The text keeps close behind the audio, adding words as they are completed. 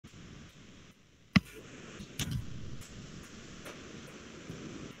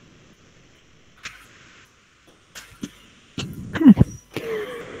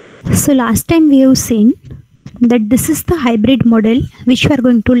So last time we have seen that this is the hybrid model which we are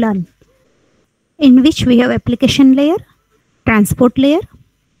going to learn, in which we have application layer, transport layer,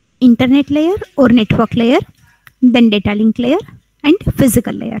 internet layer or network layer, then data link layer and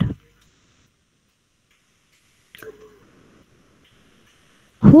physical layer.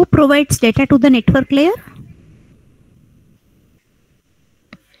 Who provides data to the network layer?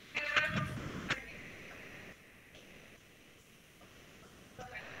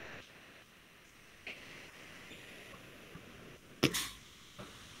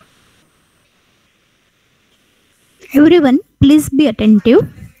 Everyone, please be attentive.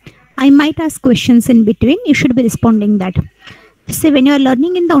 I might ask questions in between. You should be responding that. Say when you are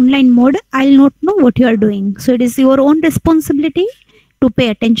learning in the online mode, I'll not know what you are doing. So it is your own responsibility to pay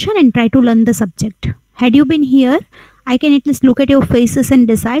attention and try to learn the subject. Had you been here, I can at least look at your faces and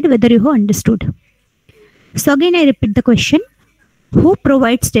decide whether you have understood. So again, I repeat the question. Who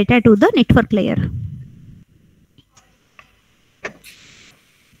provides data to the network layer?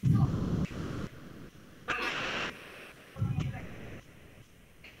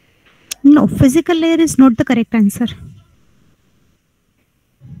 No, physical layer is not the correct answer.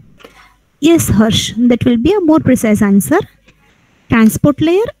 Yes, Harsh, that will be a more precise answer. Transport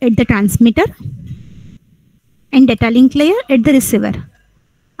layer at the transmitter and data link layer at the receiver.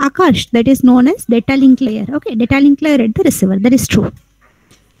 Akash, that is known as data link layer. Okay, data link layer at the receiver. That is true.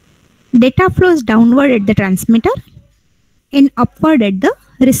 Data flows downward at the transmitter and upward at the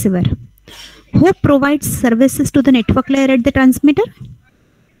receiver. Who provides services to the network layer at the transmitter?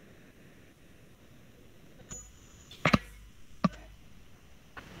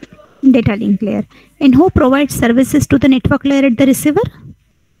 Data link layer. And who provides services to the network layer at the receiver?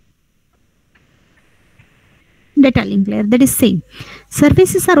 Data link layer. That is same.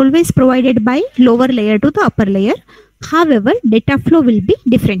 Services are always provided by lower layer to the upper layer. However, data flow will be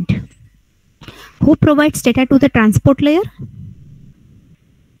different. Who provides data to the transport layer?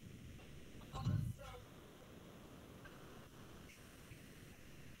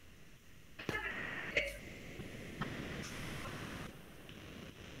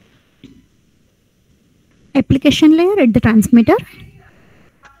 Application layer at the transmitter.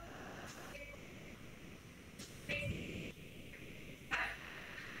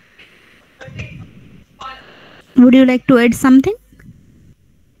 Would you like to add something?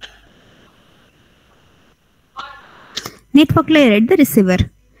 Network layer at the receiver.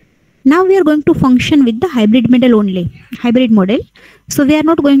 Now we are going to function with the hybrid model only. Hybrid model. So we are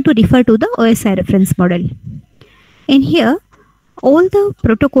not going to refer to the OSI reference model. And here all the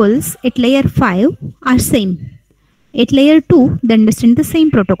protocols at layer 5 are same. At layer 2 they understand the same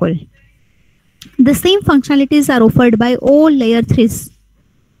protocol. The same functionalities are offered by all layer 3s.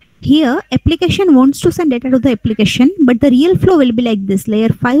 Here application wants to send data to the application, but the real flow will be like this. Layer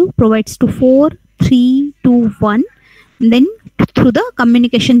 5 provides to 4, 3, 2, 1. Then through the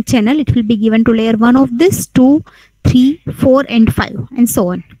communication channel it will be given to layer 1 of this, 2, 3, 4 and 5 and so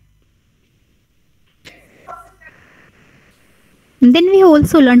on. And then we have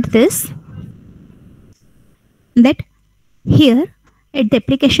also learnt this, that here at the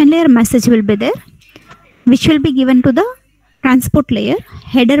application layer message will be there, which will be given to the transport layer.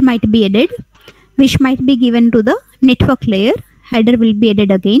 Header might be added, which might be given to the network layer. Header will be added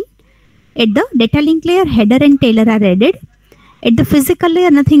again. At the data link layer, header and tailer are added. At the physical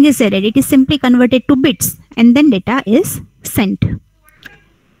layer, nothing is added. It is simply converted to bits and then data is sent.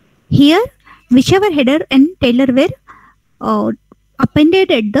 Here, whichever header and tailer were appended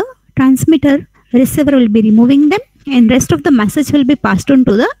at the transmitter, receiver will be removing them and rest of the message will be passed on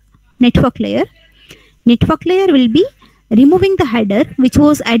to the network layer. Network layer will be removing the header which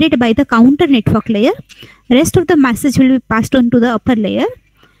was added by the counter network layer. Rest of the message will be passed on to the upper layer.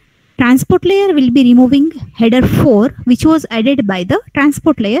 Transport layer will be removing header 4 which was added by the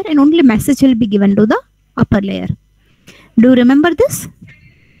transport layer and only message will be given to the upper layer. Do you remember this?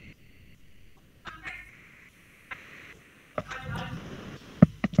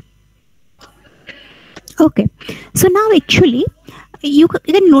 Okay, so now actually you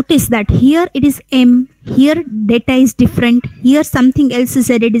can notice that here it is M, here data is different, here something else is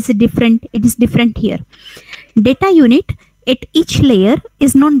added, is different, it is different here. Data unit at each layer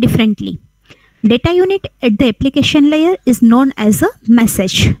is known differently. Data unit at the application layer is known as a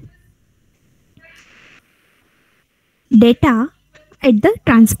message. Data at the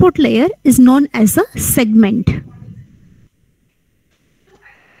transport layer is known as a segment.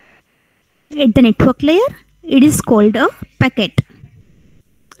 At the network layer, it is called a packet.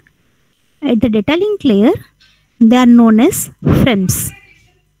 At the data link layer, they are known as frames.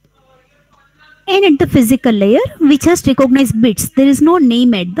 And at the physical layer, we just recognize bits. There is no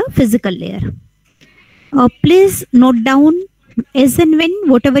name at the physical layer. Please note down as and when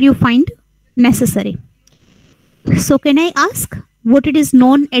whatever you find necessary. So can I ask what it is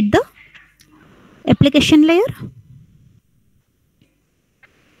known at the application layer?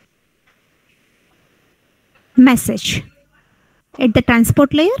 Message. At the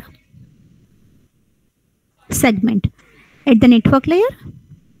transport layer? Segment. At the network layer?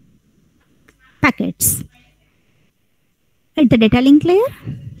 Packets. At the data link layer?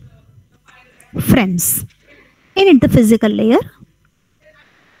 Frames. And at the physical layer,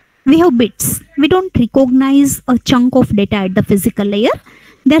 we have bits. We don't recognize a chunk of data at the physical layer.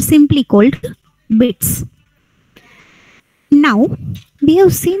 They are simply called bits. Now, we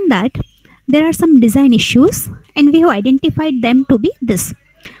have seen that there are some design issues and we have identified them to be this.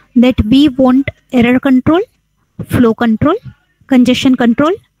 That we want error control, flow control, congestion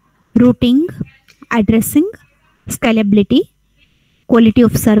control, routing, addressing, scalability, quality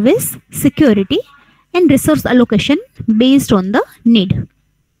of service, security, and resource allocation based on the need.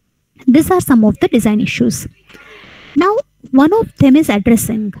 These are some of the design issues. Now, one of them is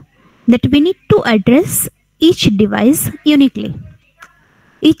addressing, that we need to address each device uniquely.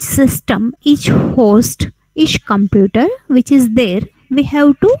 Each system, each host, each computer which is there, we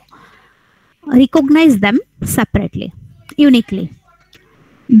have to recognize them separately, uniquely.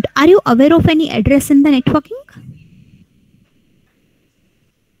 Are you aware of any address in the networking?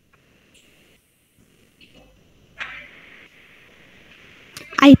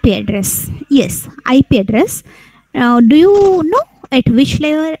 IP address. Yes, IP address. Do you know at which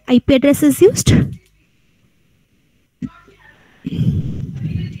layer IP address is used?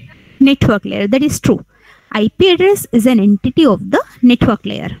 Network layer. That is true. IP address is an entity of the network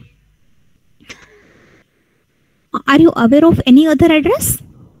layer. Are you aware of any other address?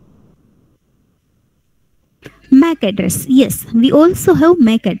 MAC address. Yes, we also have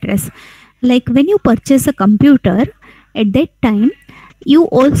MAC address. Like when you purchase a computer, at that time, you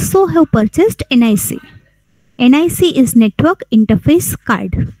also have purchased NIC. NIC is Network Interface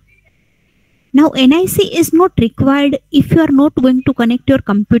Card. Now, NIC is not required if you are not going to connect your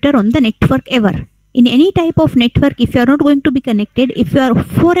computer on the network ever. In any type of network, if you are not going to be connected, if you are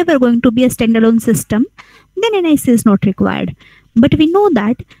forever going to be a standalone system, then NIC is not required. But we know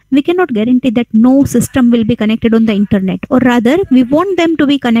that we cannot guarantee that no system will be connected on the internet, or rather we want them to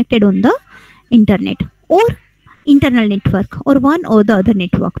be connected on the internet or internal network or one or the other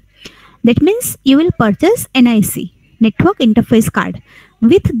network. That means you will purchase NIC, Network Interface Card.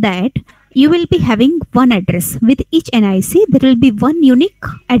 With that, you will be having one address. With each NIC, there will be one unique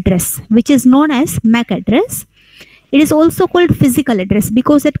address, which is known as MAC address. It is also called physical address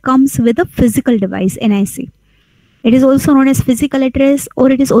because it comes with a physical device, NIC. It is also known as physical address,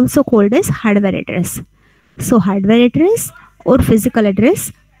 or it is also called as hardware address. So hardware address or physical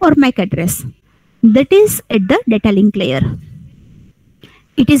address or MAC address. That is at the data link layer.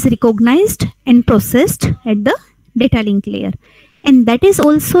 It is recognized and processed at the data link layer. And that is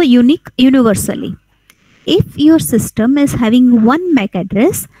also unique universally. If your system is having one MAC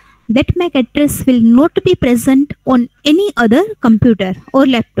address, that MAC address will not be present on any other computer or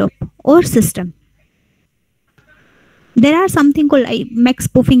laptop or system. There are something called MAC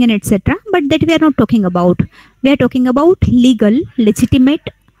spoofing and etc. But that we are not talking about. We are talking about legal, legitimate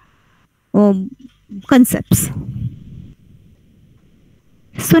concepts.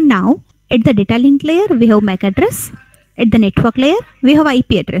 So now at the data link layer, we have MAC address. At the network layer, we have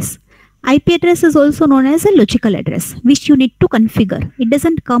IP address. IP address is also known as a logical address, which you need to configure. It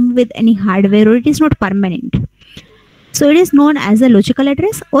doesn't come with any hardware, or it is not permanent. So it is known as a logical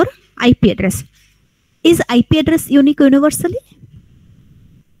address or IP address. Is IP address unique universally?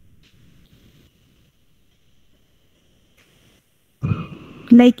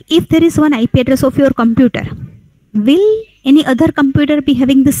 Like if there is one IP address of your computer, will any other computer be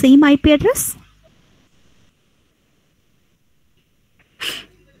having the same IP address?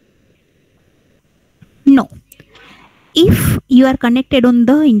 No. If you are connected on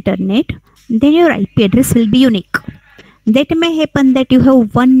the internet, then your IP address will be unique. That may happen that you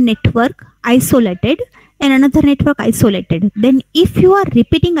have one network isolated and another network isolated. Then if you are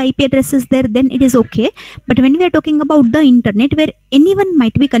repeating IP addresses there, then it is okay. But when we are talking about the internet where anyone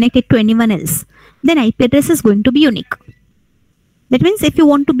might be connected to anyone else, then IP address is going to be unique. That means if you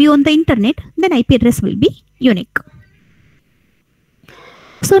want to be on the internet, then IP address will be unique.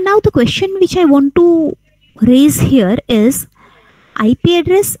 So now the question which I want to raise here is, IP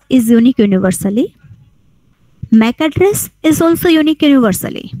address is unique universally. MAC address is also unique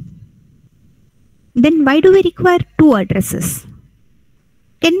universally. Then why do we require two addresses?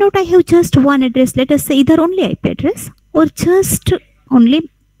 Cannot I have just one address, let us say either only IP address or just only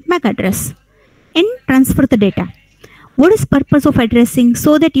MAC address, and transfer the data? What is purpose of addressing?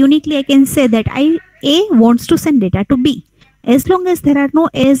 So that uniquely I can say that A wants to send data to B. As long as there are no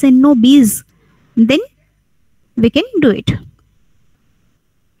A's and no B's, then we can do it.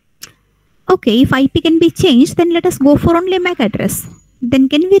 Okay, if IP can be changed, then let us go for only MAC address. Then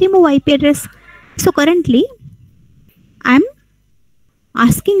can we remove IP address? So currently, I am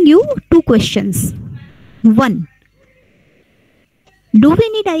asking you two questions. One, do we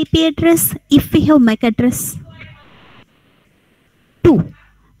need IP address if we have MAC address? Two,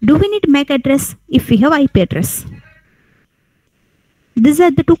 do we need MAC address if we have IP address? These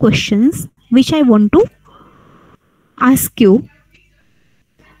are the two questions which I want to ask you,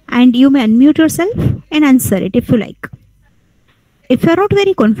 and you may unmute yourself and answer it if you like. If you are not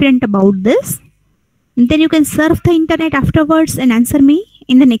very confident about this, then you can surf the internet afterwards and answer me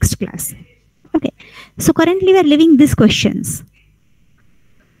in the next class. Okay, so currently we are leaving these questions,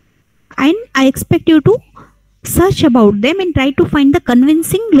 and I expect you to search about them and try to find the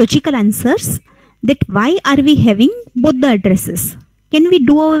convincing logical answers that why are we having both the addresses. Can we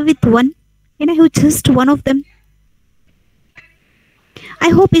do away with one? Can I have just one of them? I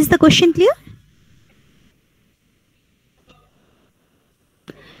hope is the question clear?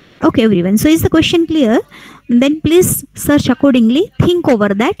 Okay everyone, so is the question clear? Then please search accordingly, think over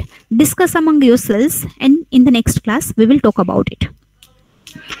that, discuss among yourselves, and in the next class we will talk about it.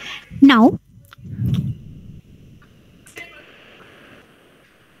 Now,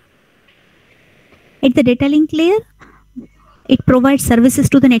 at the data link layer, it provides services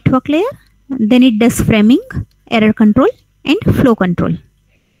to the network layer, then it does framing, error control, and flow control.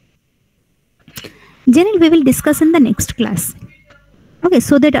 Generally, we will discuss in the next class. Okay,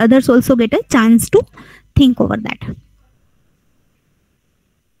 so that others also get a chance to think over that.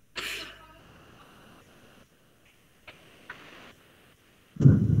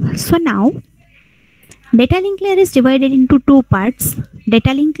 So now, data link layer is divided into two parts,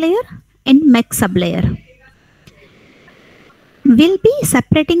 data link layer and MAC sublayer. We'll be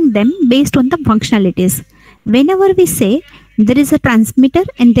separating them based on the functionalities. Whenever we say there is a transmitter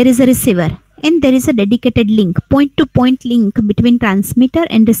and there is a receiver, and there is a dedicated link, point-to-point link between transmitter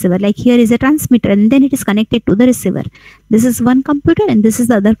and receiver. Like here is a transmitter and then it is connected to the receiver. This is one computer and this is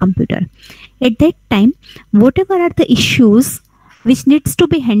the other computer. At that time, whatever are the issues which needs to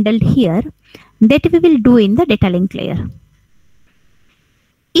be handled here, that we will do in the data link layer.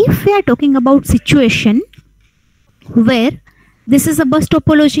 If we are talking about situation where this is a bus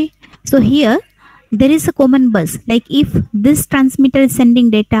topology, so here there is a common bus. Like if this transmitter is sending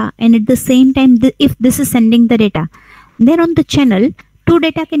data and at the same time if this is sending the data, then on the channel two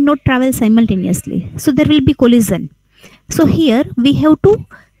data cannot travel simultaneously, so there will be collision. So here we have to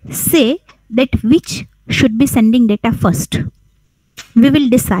say that which should be sending data first. We will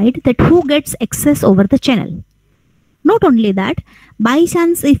decide that who gets access over the channel. Not only that, by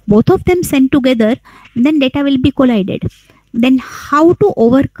chance if both of them send together, then data will be collided. Then how to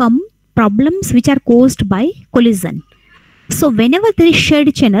overcome problems which are caused by collision? So whenever there is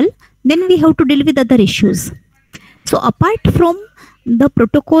shared channel, then we have to deal with other issues. So apart from the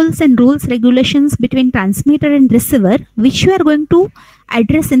protocols and rules regulations between transmitter and receiver, which we are going to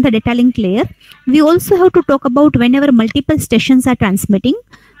address in the data link layer, we also have to talk about whenever multiple stations are transmitting,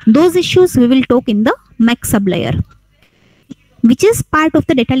 those issues we will talk in the MAC sublayer, which is part of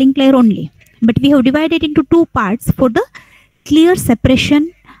the data link layer only. But we have divided into two parts for the clear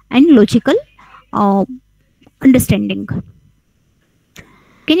separation and logical understanding.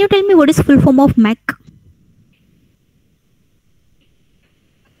 Can you tell me what is full form of MAC?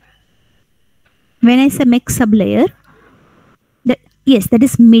 When I say MAC sublayer, yes, that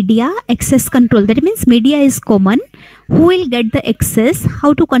is media access control. That means media is common. Who will get the access?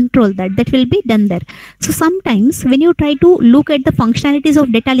 How to control that? That will be done there. So sometimes when you try to look at the functionalities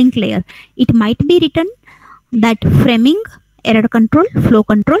of data link layer, it might be written that framing, error control, flow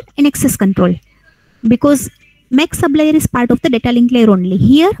control, and access control, because MAC sublayer is part of the data link layer only.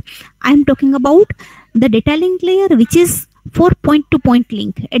 Here I am talking about the data link layer which is for point-to-point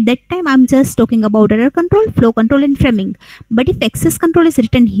link. At that time I am just talking about error control, flow control, and framing. But if access control is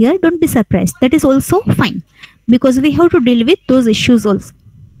written here, don't be surprised. That is also fine, because we have to deal with those issues also.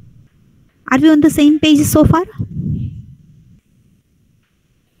 Are we on the same page so far?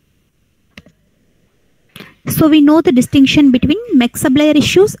 So we know the distinction between MAC sublayer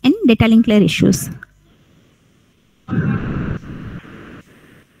issues and data link layer issues.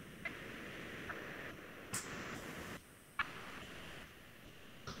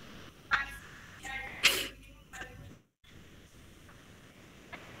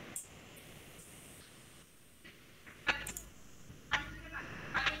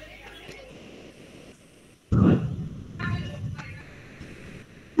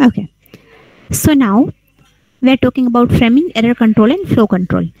 Okay. So now we are talking about framing, error control and flow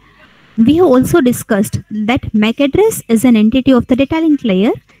control. We have also discussed that MAC address is an entity of the data link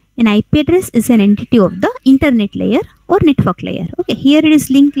layer and IP address is an entity of the internet layer or network layer. Okay, here it is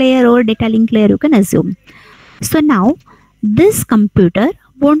link layer or data link layer, you can assume. So now this computer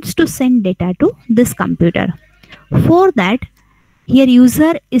wants to send data to this computer. For that, here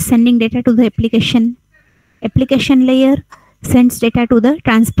user is sending data to the application layer sends data to the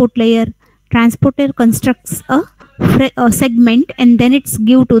transport layer. Transporter constructs a segment and then it's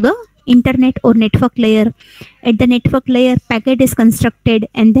give to the internet or network layer. At the network layer, packet is constructed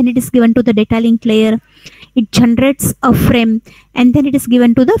and then it is given to the data link layer. It generates a frame and then it is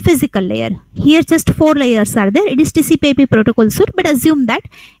given to the physical layer. Here just 4 layers are there. It is TCP/IP protocol suite, but assume that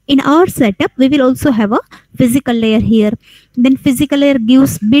in our setup we will also have a physical layer here. Then physical layer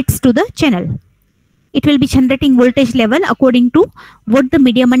gives bits to the channel. It will be generating voltage level according to what the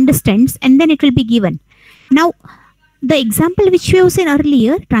medium understands and then it will be given. Now the example which we have seen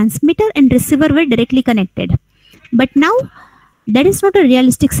earlier, transmitter and receiver were directly connected. But now that is not a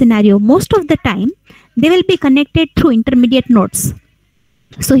realistic scenario. Most of the time they will be connected through intermediate nodes.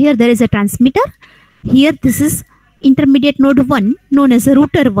 So here there is a transmitter. Here this is intermediate node 1 known as a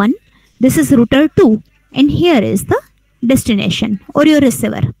router 1. This is router 2 and here is the destination or your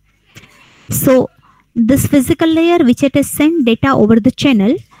receiver. So this physical layer which it has sent data over the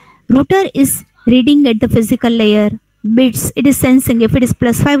channel, router is reading at the physical layer bits. It is sensing if it is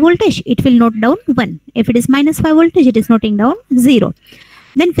plus 5 voltage it will note down 1. If it is minus 5 voltage it is noting down 0.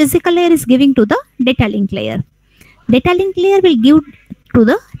 Then physical layer is giving to the data link layer. Data link layer will give to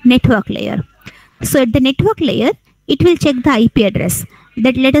the network layer. So at the network layer it will check the IP address.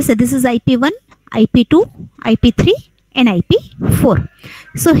 That let us say this is IP1, IP2, IP3 and IP4.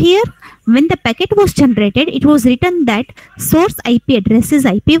 So here when the packet was generated, it was written that source IP address is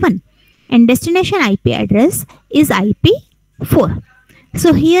IP1 and destination IP address is IP4.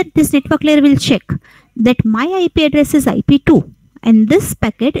 So here this network layer will check that my IP address is IP2 and this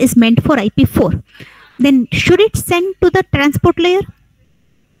packet is meant for IP4. Then should it send to the transport layer?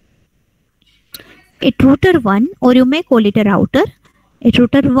 At router 1, or you may call it a router, at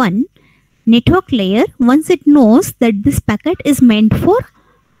router 1 network layer, once it knows that this packet is meant for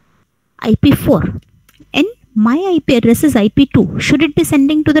IP4 and my IP address is IP2, should it be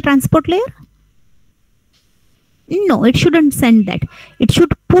sending to the transport layer? No, it shouldn't send that. It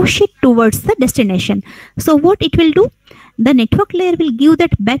should push it towards the destination. So what it will do? The network layer will give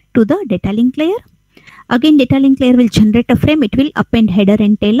that back to the data link layer. Again, data link layer will generate a frame. It will append header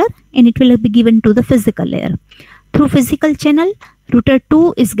and tailer and it will be given to the physical layer. Through physical channel, router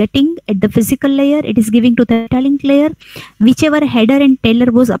 2 is getting at the physical layer. It is giving to the data link layer. Whichever header and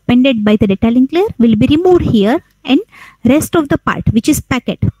tailer was appended by the data link layer will be removed here and rest of the part which is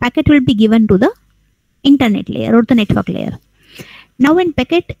packet will be given to the internet layer or the network layer. Now when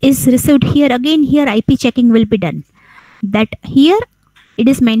packet is received here, again here IP checking will be done. That here it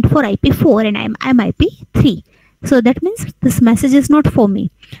is meant for IP4 and I'm IP3. So that means this message is not for me.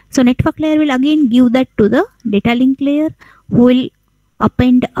 So network layer will again give that to the data link layer who will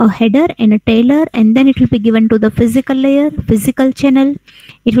append a header and a tailer and then it will be given to the physical layer, physical channel.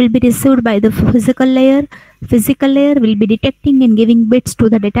 It will be received by the physical layer. Physical layer will be detecting and giving bits to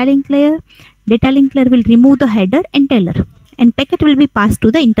the data link layer. Data link layer will remove the header and tailer and packet will be passed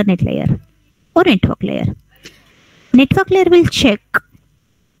to the internet layer or network layer. Network layer will check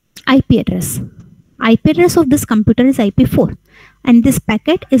IP address. IP address of this computer is IP4 and this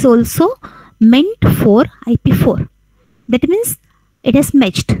packet is also meant for IP4. That means it has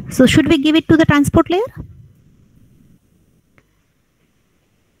matched. So should we give it to the transport layer?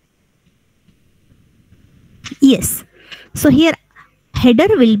 Yes. So here header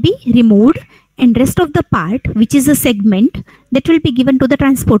will be removed and rest of the part which is a segment that will be given to the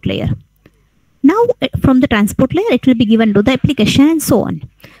transport layer. Now from the transport layer it will be given to the application and so on.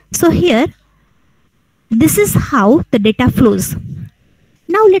 So here this is how the data flows.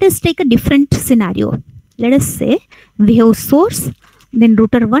 Now let us take a different scenario. Let us say we have source, then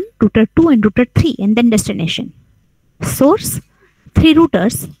router 1, router 2 and router 3 and then destination. Source, 3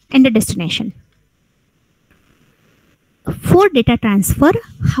 routers and a destination. For data transfer,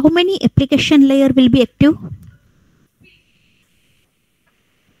 how many application layer will be active?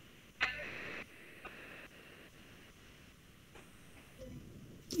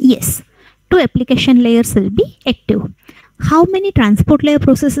 Yes, 2 application layers will be active. How many transport layer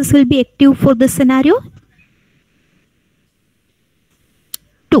processes will be active for this scenario?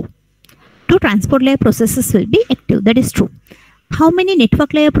 2. 2 transport layer processes will be active. That is true. How many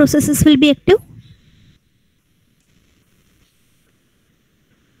network layer processes will be active?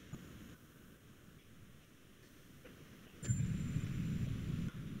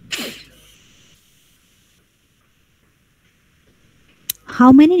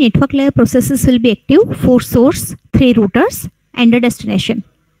 how many network layer processes will be active? 4 source, 3 routers, and a destination.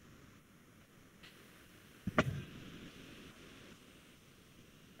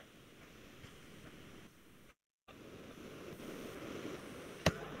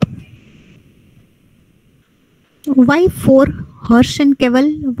 Why 4? Harsh and Keval,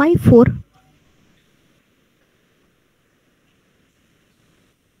 why 4?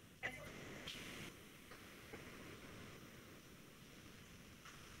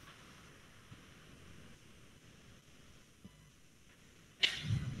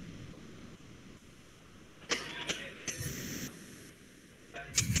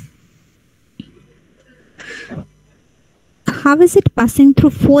 How is it passing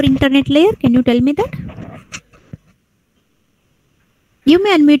through 4 internet layer? Can you tell me that? You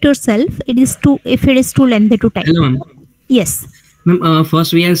may unmute yourself. It is too, if it is too lengthy to type. Hello, ma'am. Yes. Ma'am,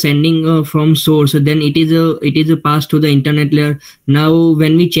 first we are sending from source, then it is a pass to the internet layer. Now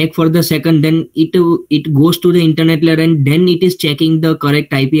when we check for the second, then it goes to the internet layer, and then it is checking the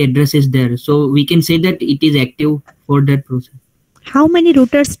correct IP address is there. So we can say that it is active for that process. How many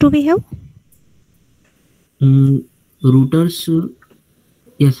routers do we have? Routers,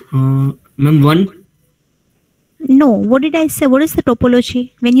 yes, ma'am, 1. No, what did I say? What is the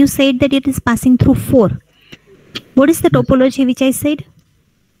topology? When you said that it is passing through 4, what is the topology which I said?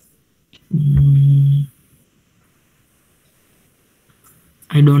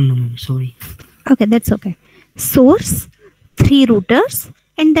 I don't know, ma'am, sorry. Okay, that's okay. Source, 3 routers,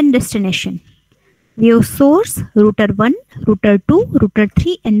 and then destination. We have source, router 1, router 2, router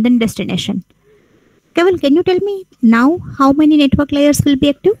 3, and then destination. Kevin, can you tell me now how many network layers will be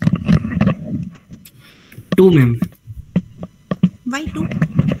active? 2, ma'am. Why 2?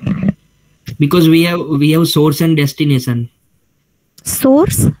 Because we have source and destination.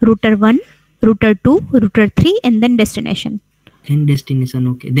 Source, router 1, router 2, router 3, and then destination. And destination,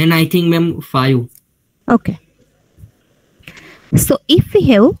 okay. Then I think, ma'am, 5. Okay. So if we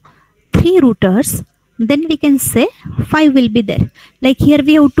have 3 routers, then we can say 5 will be there. Like here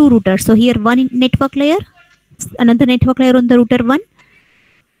we have 2 routers. So here one network layer, another network layer on the router 1,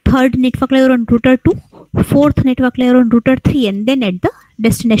 third network layer on router 2, fourth network layer on router 3, and then at the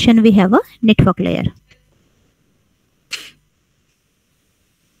destination we have a network layer.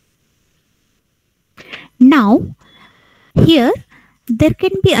 Now here there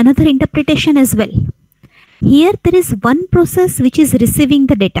can be another interpretation as well. Here there is one process which is receiving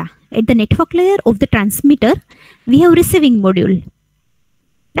the data. At the network layer of the transmitter, we have receiving module,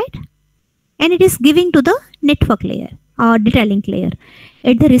 right? And it is giving to the network layer or data link layer.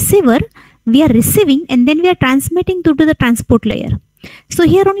 At the receiver, we are receiving and then we are transmitting to the transport layer. So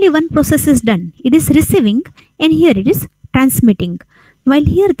here only one process is done. It is receiving and here it is transmitting. While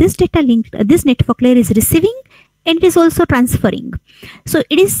here this data link, this network layer is receiving and it is also transferring. So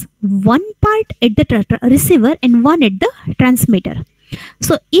it is one part at the receiver and one at the transmitter.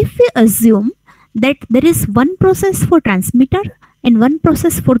 So if we assume that there is one process for transmitter and one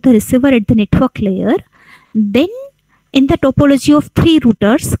process for the receiver at the network layer, then in the topology of 3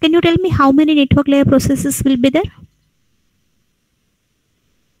 routers, can you tell me how many network layer processes will be there?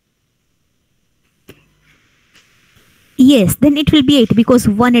 Yes, then it will be 8 because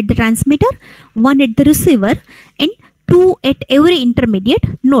 1 at the transmitter, 1 at the receiver, and 2 at every intermediate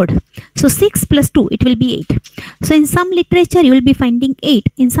node. So 6 plus 2, it will be 8. So in some literature, you will be finding 8.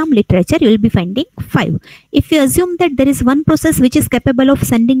 In some literature, you will be finding 5. If you assume that there is one process which is capable of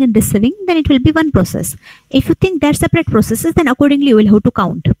sending and receiving, then it will be one process. If you think they're separate processes, then accordingly you will have to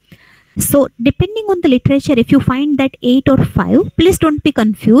count. So depending on the literature, if you find that 8 or 5, please don't be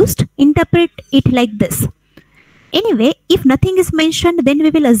confused. Interpret it like this. Anyway, if nothing is mentioned, then we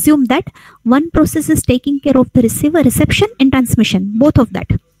will assume that one process is taking care of the receiver, reception and transmission, both of that.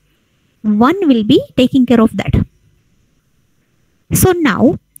 One will be taking care of that. So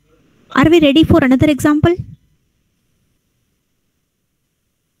now, are we ready for another example?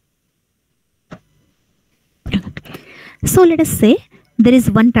 So let us say there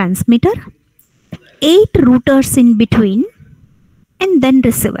is one transmitter, 8 routers in between, and then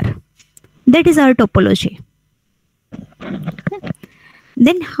receiver. That is our topology.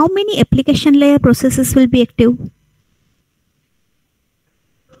 Then how many application layer processes will be active?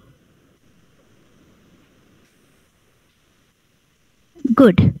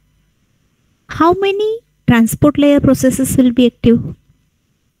 Good. How many transport layer processes will be active?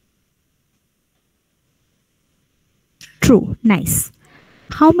 True. Nice.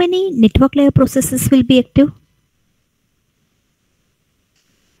 How many network layer processes will be active?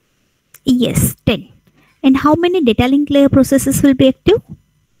 Yes, 10. And how many data link layer processes will be active?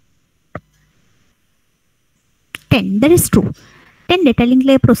 10. That is true. then data link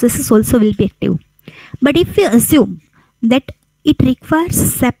layer processes also will be active. But if we assume that it requires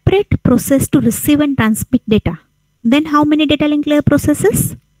separate process to receive and transmit data, then how many data link layer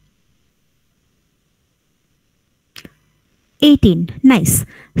processes? 18. Nice.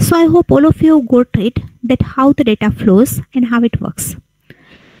 So I hope all of you got it, that how the data flows and how it works.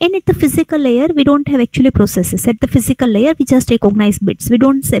 And at the physical layer, we don't have actually processes. At the physical layer, we just recognize bits. We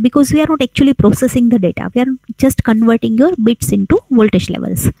don't say, because we are not actually processing the data. We are just converting your bits into voltage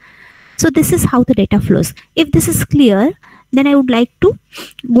levels. So this is how the data flows. If this is clear, then I would like to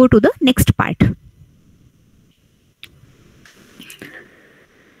go to the next part.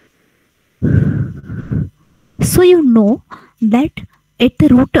 So you know that at the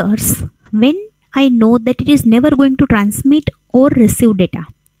routers, when I know that it is never going to transmit or receive data,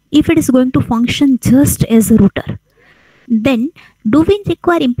 if it is going to function just as a router, then do we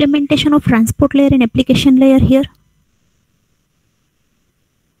require implementation of transport layer and application layer here?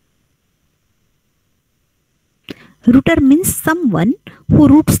 Router means someone who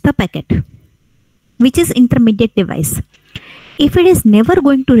routes the packet, which is intermediate device. If it is never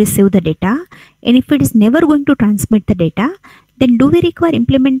going to receive the data and if it is never going to transmit the data, then do we require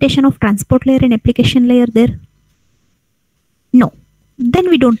implementation of transport layer and application layer there? No, then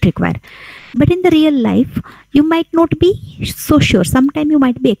we don't require. But in the real life, you might not be so sure. Sometimes you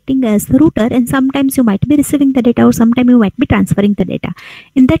might be acting as the router and sometimes you might be receiving the data or sometimes you might be transferring the data.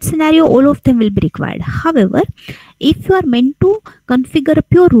 In that scenario, all of them will be required. However, if you are meant to configure a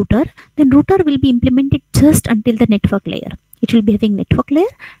pure router, then router will be implemented just until the network layer. It will be having network layer,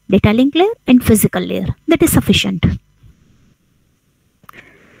 data link layer and physical layer. That is sufficient.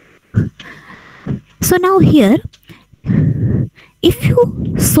 So now here, if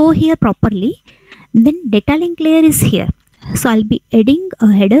you saw here properly, then data link layer is here. So I'll be adding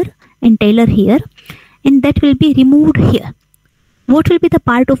a header and tailer here and that will be removed here. What will be the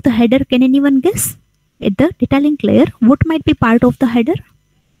part of the header? Can anyone guess? At the data link layer, what might be part of the header?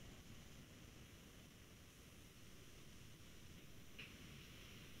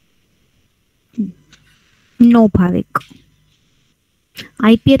 No, Bhavik.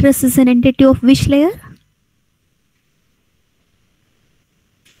 IP address is an entity of which layer?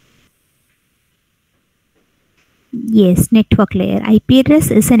 Yes, network layer. IP address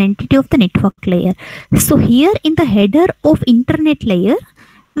is an entity of the network layer. So here in the header of internet layer,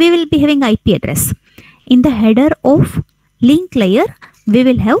 we will be having IP address. In the header of link layer, we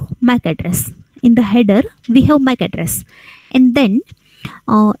will have MAC address. In the header, we have MAC address. And then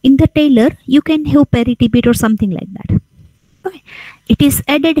in the tailer, you can have parity bit or something like that. Okay. It is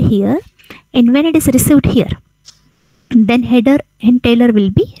added here and when it is received here, then header and tailer will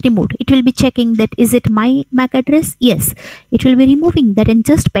be removed. It will be checking that is it my MAC address? Yes. It will be removing that and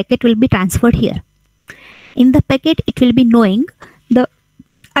just packet will be transferred here. In the packet, it will be knowing the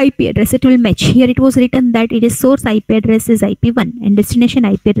IP address. It will match. Here it was written that it is source IP address is IP1 and destination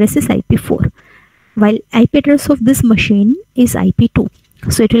IP address is IP4. While IP address of this machine is IP2.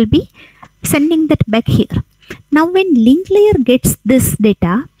 So it will be sending that back here. Now when link layer gets this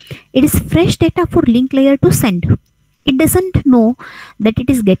data, it is fresh data for link layer to send. It doesn't know that it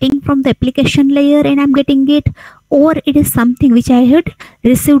is getting from the application layer and I'm getting it, or it is something which I had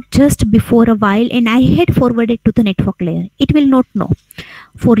received just before a while and I had forwarded to the network layer. It will not know.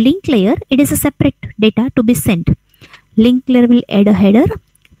 For link layer, it is a separate data to be sent. Link layer will add a header,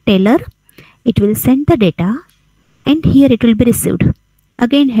 tailer, it will send the data and here it will be received.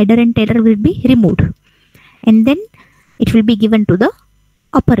 Again, header and tailer will be removed and then it will be given to the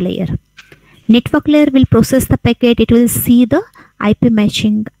upper layer. Network layer will process the packet, it will see the IP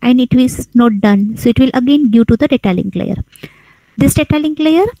matching and it is not done. So it will again give to the data link layer. This data link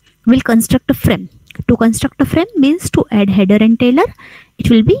layer will construct a frame. To construct a frame means to add header and tailer. It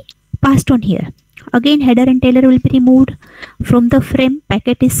will be passed on here. Again, header and tailer will be removed. From the frame,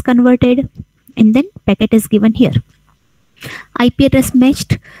 packet is converted and then packet is given here. IP address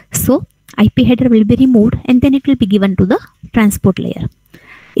matched. So IP header will be removed and then it will be given to the transport layer.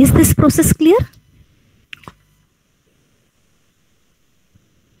 Is this process clear?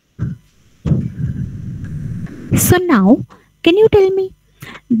 So now, can you tell me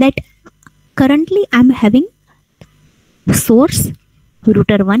that currently I'm having source,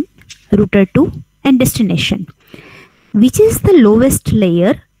 router 1, router 2 and destination. Which is the lowest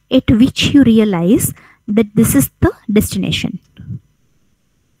layer at which you realize that this is the destination?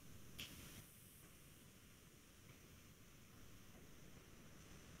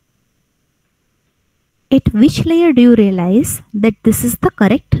 At which layer do you realize that this is the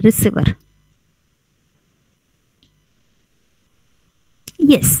correct receiver?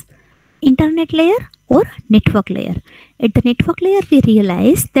 Yes, internet layer or network layer. At the network layer, we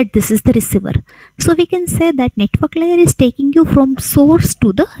realize that this is the receiver. So we can say that network layer is taking you from source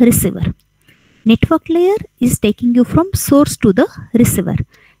to the receiver. Network layer is taking you from source to the receiver.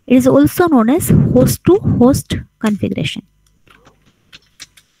 It is also known as host to host configuration.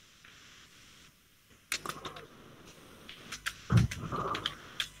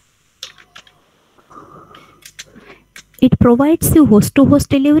 It provides you host to host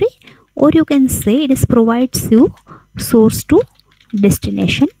delivery, or you can say it provides you source to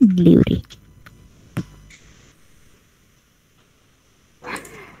destination delivery.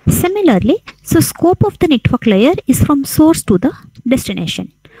 Similarly, so scope of the network layer is from source to the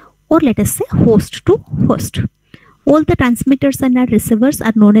destination, or let us say host to host. All the transmitters and receivers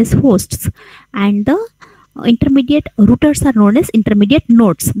are known as hosts, and the intermediate routers are known as intermediate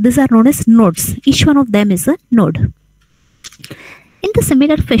nodes. These are known as nodes. Each one of them is a node. In the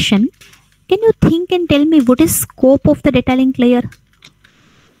similar fashion, can you think and tell me what is scope of the data link layer?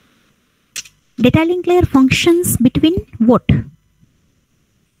 Data link layer functions between what?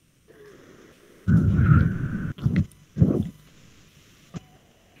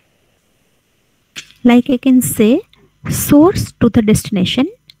 Like I can say, source to the destination,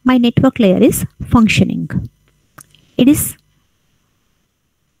 my network layer is functioning. It is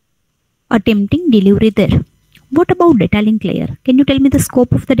attempting delivery there. What about data link layer? Can you tell me the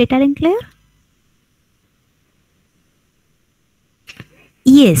scope of the data link layer?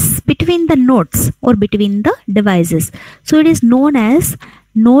 Yes, between the nodes or between the devices. So it is known as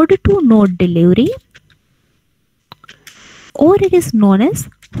node to node delivery, or it is known as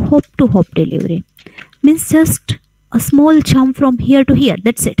hop to hop delivery. Means just a small jump from here to here.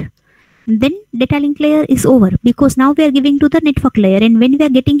 That's it. Then data link layer is over, because now we are giving to the network layer, and when we are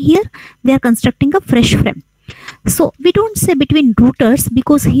getting here, we are constructing a fresh frame. So we don't say between routers,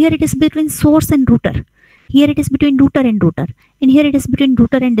 because here it is between source and router. Here it is between router and router, and here it is between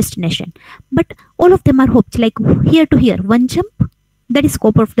router and destination. But all of them are hopped, like here to here, one jump. That is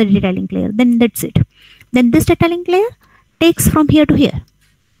scope of the data link layer. Then that's it. Then this data link layer takes from here to here.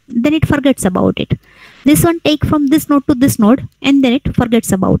 Then it forgets about it. This one take from this node to this node, and then it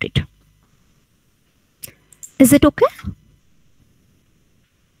forgets about it. Is it okay?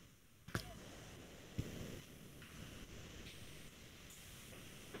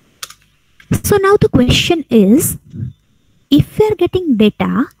 So now the question is, if we are getting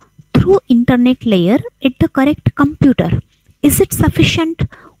data through internet layer at the correct computer, is it sufficient,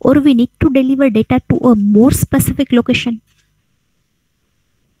 or we need to deliver data to a more specific location?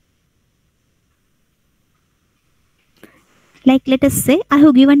 Like let us say I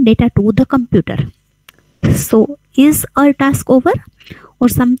have given data to the computer. So is our task over, or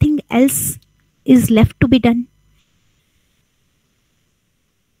something else is left to be done?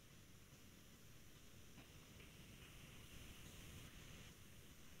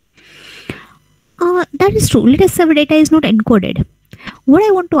 That is true. Let us say data is not encoded. What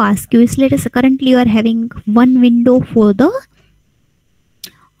I want to ask you is, let us currently you are having one window for the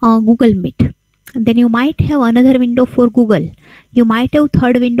Google Meet. Then you might have another window for Google. You might have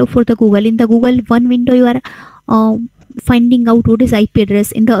third window for the Google. In the Google one window you are finding out what is IP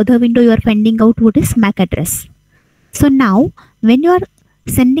address. In the other window you are finding out what is MAC address. So now when you are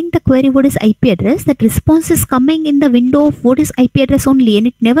sending the query what is IP address, that response is coming in the window of what is IP address only, and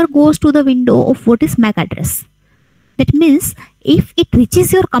it never goes to the window of what is MAC address. That means if it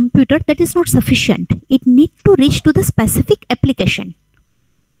reaches your computer, that is not sufficient. It needs to reach to the specific application.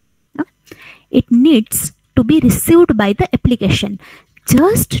 It needs to be received by the application.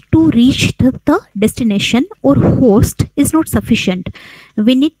 Just to reach the destination or host is not sufficient.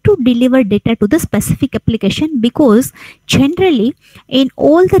 We need to deliver data to the specific application, because generally in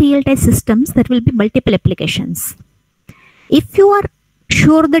all the real-time systems there will be multiple applications. If you are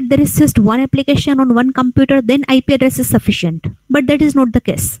sure that there is just one application on one computer, then IP address is sufficient. But that is not the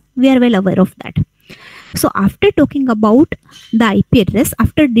case. We are well aware of that. So after talking about the IP address,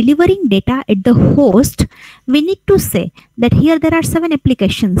 after delivering data at the host, we need to say that here there are 7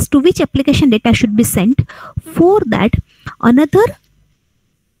 applications. To which application data should be sent? For that, another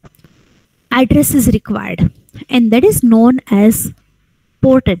address is required, and that is known as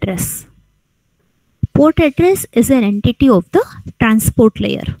port address. Port address is an entity of the transport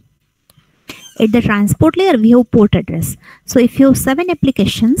layer. At the transport layer, we have port address. So if you have 7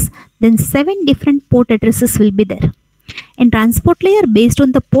 applications, then 7 different port addresses will be there. And transport layer, based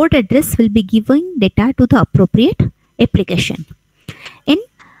on the port address, will be giving data to the appropriate application. And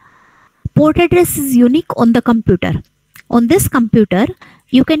port address is unique on the computer. On this computer,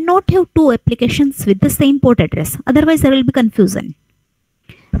 you cannot have 2 applications with the same port address. Otherwise, there will be confusion.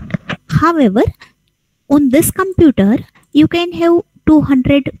 However, On this computer, you can have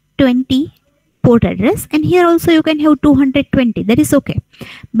 220 port address, and here also you can have 220. That is okay.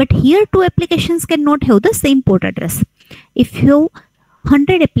 But here two applications cannot have the same port address. If you have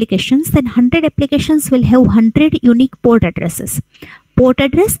 100 applications, then 100 applications will have 100 unique port addresses. Port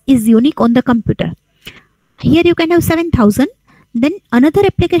address is unique on the computer. Here you can have 7,000. Then another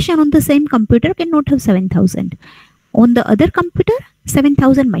application on the same computer cannot have 7,000. On the other computer,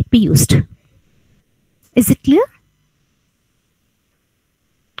 7,000 might be used. Is it clear?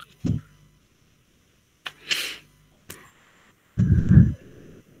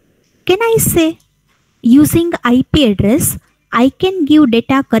 Can I say using IP address, I can give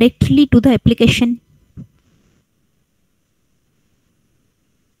data correctly to the application?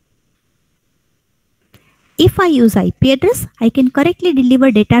 If I use IP address, I can correctly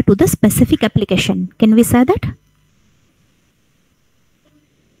deliver data to the specific application. Can we say that?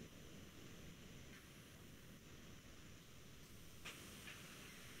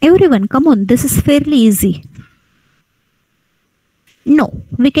 Everyone, come on, this is fairly easy. No,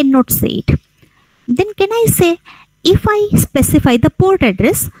 we cannot say it. Then can I say, if I specify the port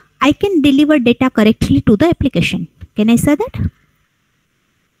address, I can deliver data correctly to the application. Can I say that?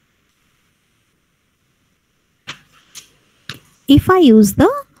 If I use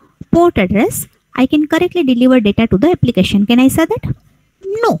the port address, I can correctly deliver data to the application. Can I say that?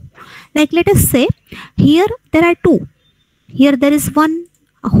 No. Like let us say, here there are two. Here there is one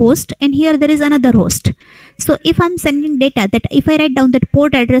host and here there is another host. So if I'm sending data, that if I write down that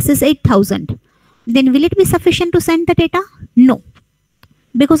port address is 8,000, then will it be sufficient to send the data? No,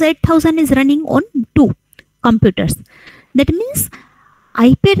 because 8,000 is running on two computers. That means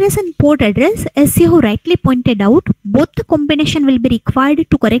IP address and port address, as you have rightly pointed out, both the combination will be required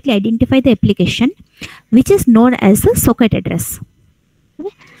to correctly identify the application, which is known as the socket address.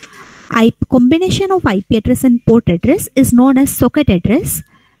 Combination of IP address and port address is known as socket address.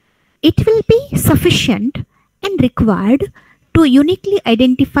 It will be sufficient and required to uniquely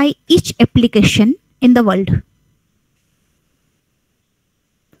identify each application in the world.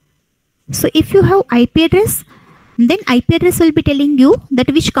 So if you have IP address, then IP address will be telling you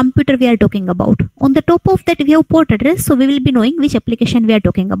that which computer we are talking about. On the top of that we have port address, so we will be knowing which application we are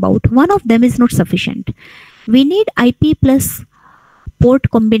talking about. One of them is not sufficient. We need IP plus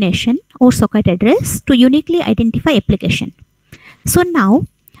port combination or socket address to uniquely identify application. So now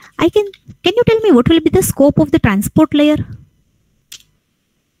can you tell me what will be the scope of the transport layer?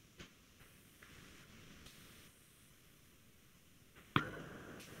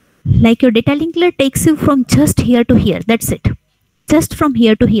 Like your data link layer takes you from just here to here, that's it. Just from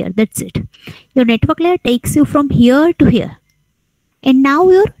here to here, that's it. Your network layer takes you from here to here. And now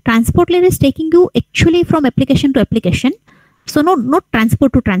your transport layer is taking you actually from application to application. So not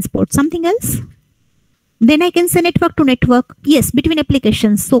transport to transport, something else. Then I can say network to network. Yes, between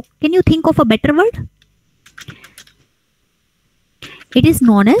applications. So can you think of a better word? It is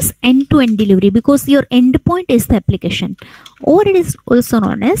known as end-to-end delivery because your endpoint is the application, or it is also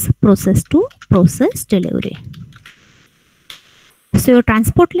known as process-to-process delivery. So your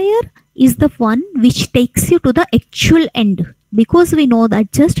transport layer is the one which takes you to the actual end, because we know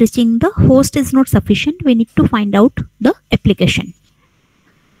that just reaching the host is not sufficient. We need to find out the application.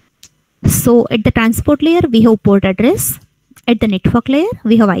 So at the transport layer, we have port address. At the network layer,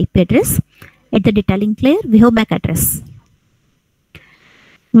 we have IP address. At the data link layer, we have MAC address.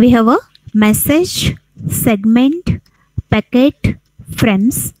 We have a message, segment, packet,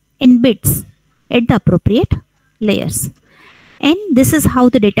 frames, and bits at the appropriate layers. And this is how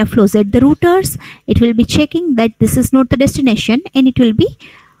the data flows. At the routers, it will be checking that this is not the destination, and it will be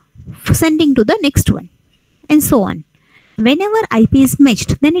sending to the next one, and so on. Whenever IP is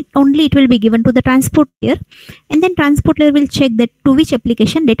matched, then it will be given to the transport layer, and then transport layer will check that to which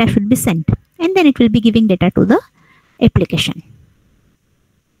application data should be sent, and then it will be giving data to the application.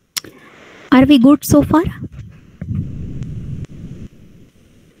 Are we good so far?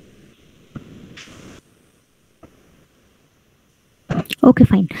 Okay,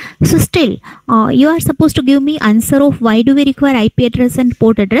 fine. So still, you are supposed to give me answer of why do we require IP address and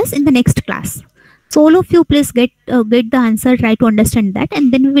port address in the next class. So all of you please get the answer, try to understand that,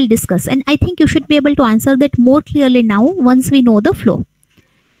 and then we will discuss. And I think you should be able to answer that more clearly now once we know the flow.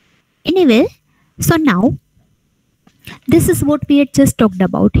 Anyway, so now this is what we had just talked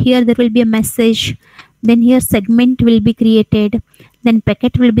about. Here there will be a message, then here segment will be created, then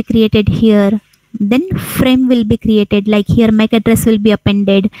packet will be created here, then frame will be created, like here MAC address will be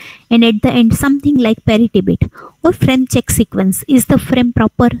appended, and at the end something like parity bit or frame check sequence. Is the frame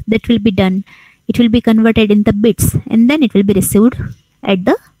proper? That will be done. It will be converted in the bits, and then it will be received at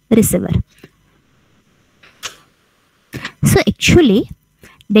the receiver. So actually,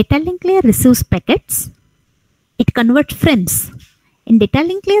 data link layer receives packets, it converts frames, and data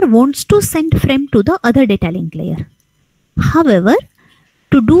link layer wants to send frame to the other data link layer. However,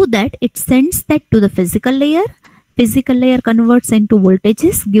 to do that, it sends that to the physical layer. Physical layer converts into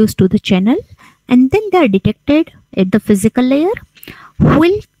voltages, gives to the channel, and then they are detected at the physical layer, who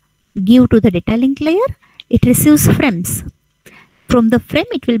will give to the data link layer. It receives frames. From the frame,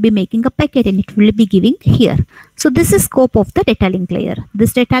 it will be making a packet and it will be giving here. So this is scope of the data link layer.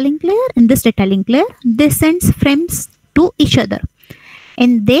 This data link layer and this data link layer, they sends frames to each other,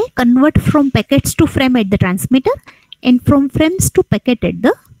 and they convert from packets to frame at the transmitter and from frames to packet at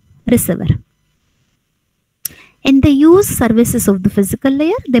the receiver. And they use services of the physical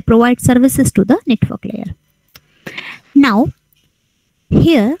layer. They provide services to the network layer. Now,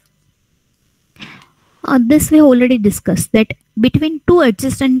 here, this we have already discussed that between two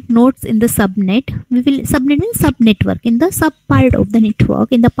adjacent nodes in the subnet, subnet means subnetwork. In the sub part of the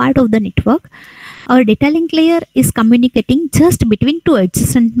network, our data link layer is communicating just between two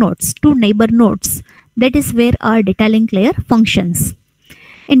adjacent nodes, two neighbor nodes. That is where our data link layer functions.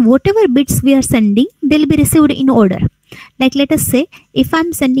 And whatever bits we are sending, they'll be received in order. Like let us say, if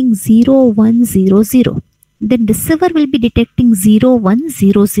I'm sending 0, 1, 0, 0, then receiver will be detecting 0, 1,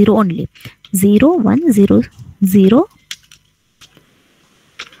 0, 0 only. 0, 1, 0, 0.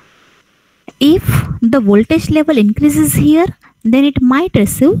 If the voltage level increases here, then it might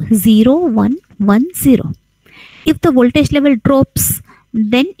receive 0, 1, 1, 0. If the voltage level drops,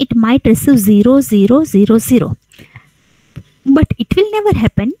 then it might receive 0, 0, 0, 0. But it will never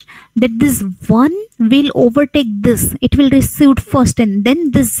happen that this 1 will overtake this. It will receive first and then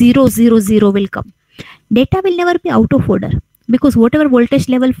this 0, 0, 0 will come. Data will never be out of order, because whatever voltage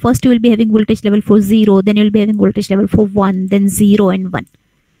level, first you will be having voltage level for 0, then you will be having voltage level for 1, then 0 and 1.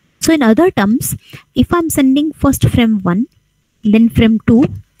 So in other terms, if I'm sending first frame 1, then frame 2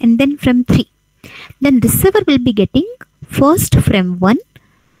 and then frame 3, then receiver will be getting first frame 1,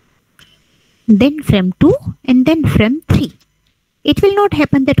 then frame 2 and then frame 3. It will not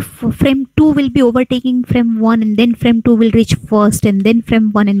happen that frame 2 will be overtaking frame 1 and then frame 2 will reach first and then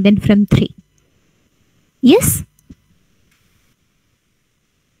frame 1 and then frame 3. Yes?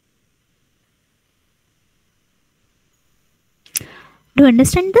 Do you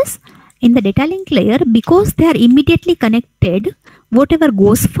understand this? In the data link layer, because they are immediately connected, whatever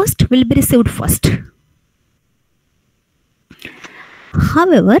goes first will be received first.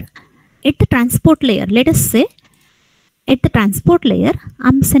 However, at the transport layer, let us say, at the transport layer,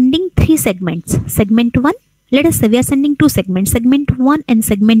 I'm sending 3 segments. Segment 1, let us say we are sending 2 segments, segment 1 and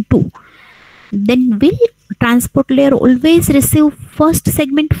segment 2. Then will transport layer always receive first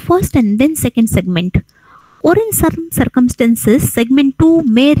segment first and then second segment? Or in some circumstances, segment 2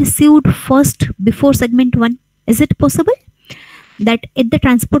 may receive first before segment 1. Is it possible that at the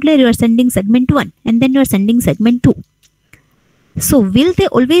transport layer you are sending segment 1 and then you are sending segment 2? So will they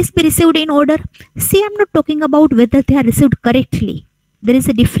always be received in order? See, I'm not talking about whether they are received correctly. There is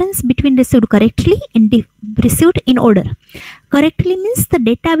a difference between received correctly and received in order. Correctly means the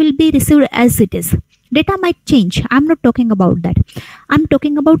data will be received as it is. Data might change. I'm not talking about that. I'm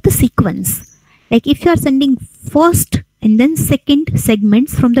talking about the sequence. Like if you are sending first and then second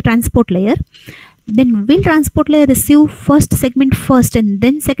segments from the transport layer, then will transport layer receive first segment first and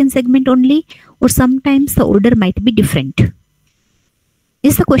then second segment only, or sometimes the order might be different?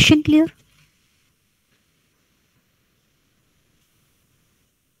 Is the question clear?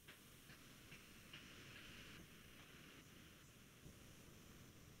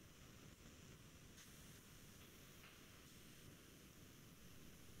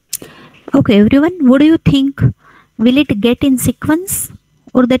 Okay, everyone, what do you think? Will it get in sequence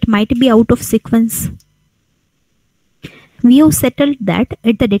or that might be out of sequence? We have settled that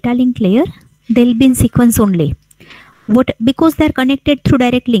at the data link layer, they will be in sequence only. Because they are connected through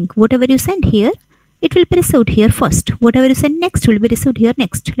direct link, whatever you send here, it will be received here first. Whatever you send next will be received here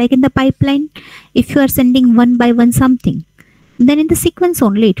next. Like in the pipeline, if you are sending one by one something, then in the sequence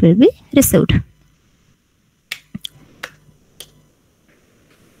only it will be received.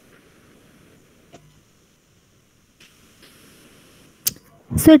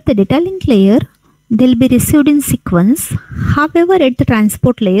 So at the data link layer, they'll be received in sequence. However, at the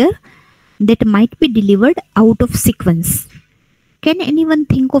transport layer, that might be delivered out of sequence. Can anyone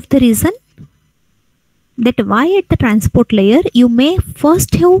think of the reason? That why at the transport layer you may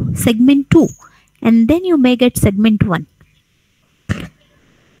first have segment 2 and then you may get segment 1.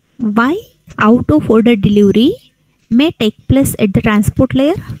 Why out of order delivery may take place at the transport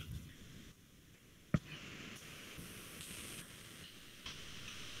layer?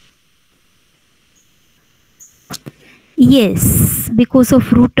 Yes, because of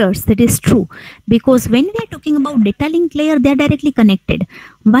routers, that is true. Because when we are talking about data link layer, they are directly connected.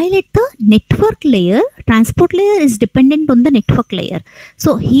 While at the network layer, transport layer is dependent on the network layer.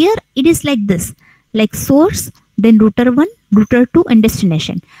 So here it is like this, like source, then router 1, router 2 and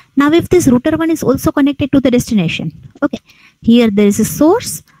destination. Now if this router 1 is also connected to the destination, okay, here there is a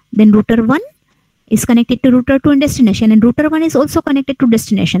source, then router 1 is connected to router 2 and destination, and router 1 is also connected to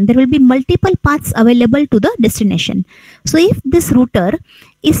destination. There will be multiple paths available to the destination. So if this router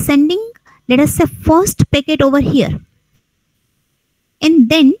is sending, let us say, first packet over here, and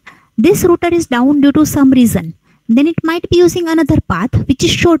then this router is down due to some reason, then it might be using another path which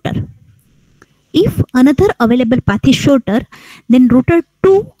is shorter. If another available path is shorter, then router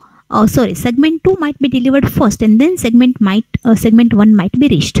 2, segment 2 might be delivered first, and then segment 1 might be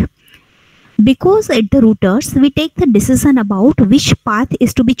reached. Because at the routers, we take the decision about which path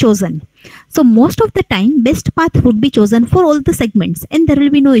is to be chosen. So most of the time, best path would be chosen for all the segments and there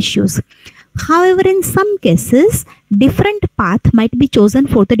will be no issues. However, in some cases, different path might be chosen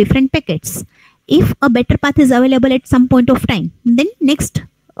for the different packets. If a better path is available at some point of time, then next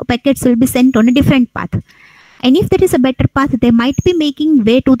packets will be sent on a different path. And if there is a better path, they might be making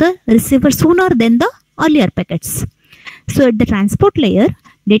way to the receiver sooner than the earlier packets. So at the transport layer,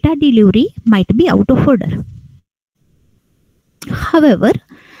 data delivery might be out of order. However,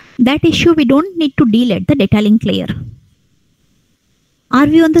 that issue we don't need to deal at the data link layer. Are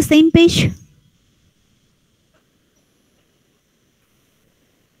we on the same page?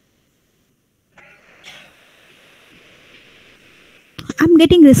 I'm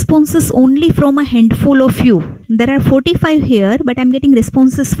getting responses only from a handful of you. There are 45 here, but I'm getting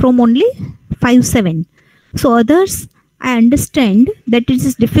responses from only 5-7. So others, I understand that it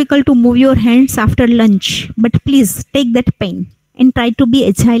is difficult to move your hands after lunch, but please take that pain and try to be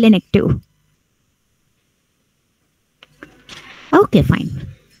agile and active. Okay, fine.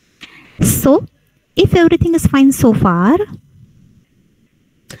 So if everything is fine so far,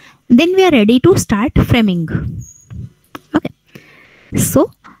 then we are ready to start framing. Okay.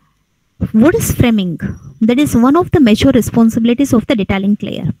 So what is framing? That is one of the major responsibilities of the data link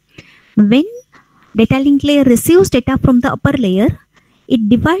layer. When data link layer receives data from the upper layer, it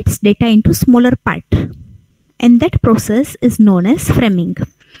divides data into smaller parts, and that process is known as framing.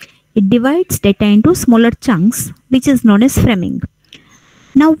 It divides data into smaller chunks, which is known as framing.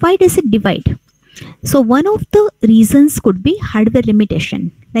 Now, why does it divide? So one of the reasons could be hardware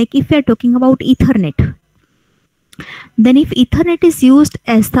limitation. Like if we are talking about Ethernet, then if Ethernet is used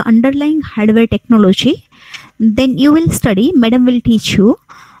as the underlying hardware technology, then you will study, madam will teach you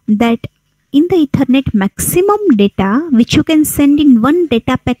that in the Ethernet, maximum data which you can send in one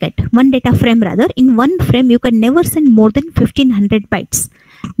data packet, one data frame rather, in one frame you can never send more than 1500 bytes.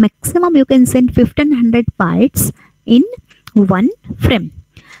 Maximum you can send 1500 bytes in one frame.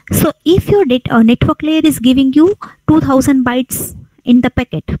 So if your network layer is giving you 2000 bytes in the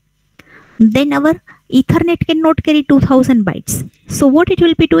packet, then our Ethernet cannot carry 2000 bytes. So what it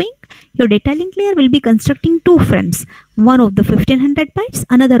will be doing? Your data link layer will be constructing two frames, one of the 1500 bytes,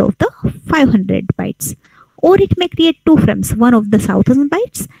 another of the 500 bytes. Or it may create two frames, one of the 1000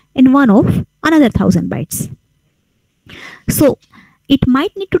 bytes and one of another 1000 bytes. So it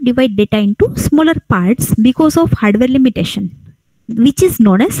might need to divide data into smaller parts because of hardware limitation, which is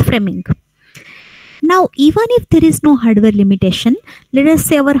known as framing. Now, even if there is no hardware limitation, let us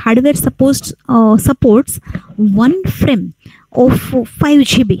say our hardware supports one frame of 5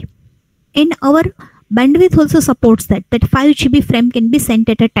 GB, and our bandwidth also supports that 5 GB frame can be sent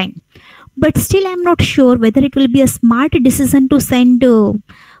at a time. But still, I am not sure whether it will be a smart decision to send 5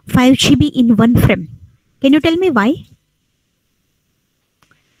 GB in one frame. Can you tell me why?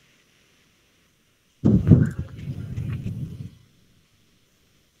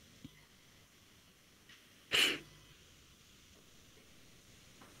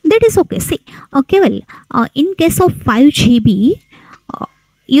 That is okay. See, okay, well, in case of 5 GB,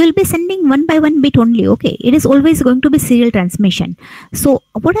 you will be sending one by one bit only. Okay, it is always going to be serial transmission. So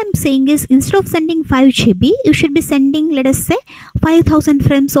what I'm saying is, instead of sending 5 GB, you should be sending, let us say, 5000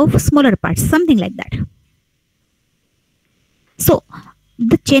 frames of smaller parts, something like that. So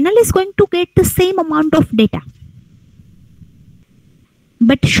the channel is going to get the same amount of data.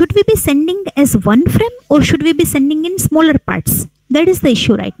 But should we be sending as one frame or should we be sending in smaller parts? That is the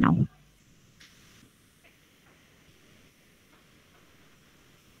issue right now.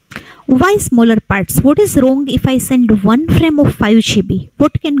 Why smaller parts? What is wrong if I send one frame of 5 GB?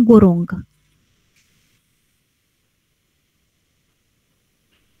 What can go wrong?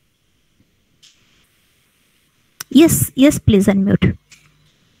 Yes, please unmute.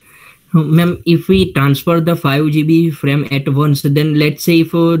 Ma'am, if we transfer the 5 GB frame at once, then let's say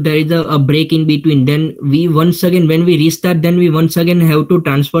if there is a break in between, then we once again, when we restart, then we once again have to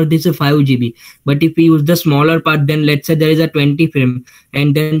transfer this 5 GB. But if we use the smaller part, then let's say there is a 20 frame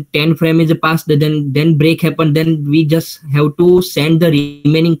and then 10 frame is passed, then break happen, then we just have to send the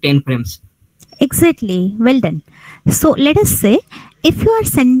remaining 10 frames. Exactly. Well done. So let us say if you are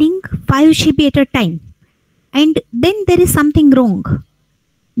sending 5 GB at a time and then there is something wrong,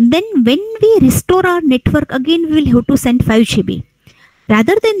 then when we restore our network again, we will have to send 5 GB.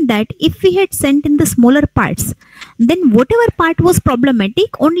 Rather than that, if we had sent in the smaller parts, then whatever part was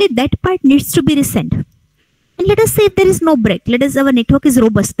problematic, only that part needs to be resent. And let us say if there is no break, let us our network is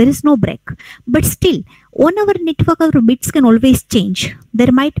robust, there is no break. But still, on our network, our bits can always change.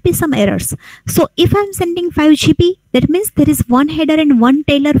 There might be some errors. So if I'm sending 5 GB, that means there is one header and one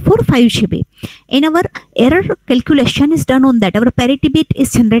tailer for 5 GB. And our error calculation is done on that. Our parity bit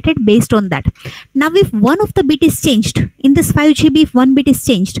is generated based on that. Now, if one of the bit is changed, in this 5 GB, if one bit is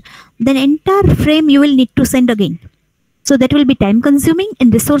changed, then entire frame you will need to send again. So that will be time consuming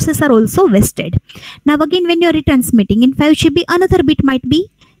and resources are also wasted. Now again, when you are retransmitting in 5 GB, another bit might be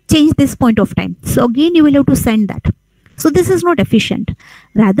changed this point of time. So again, you will have to send that. So this is not efficient.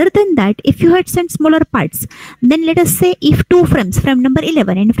 Rather than that, if you had sent smaller parts, then let us say if two frames, frame number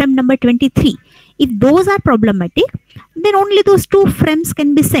 11 and frame number 23, if those are problematic, then only those two frames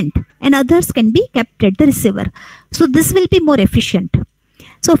can be sent and others can be kept at the receiver. So this will be more efficient.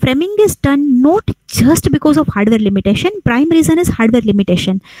 So framing is done not just because of hardware limitation. Prime reason is hardware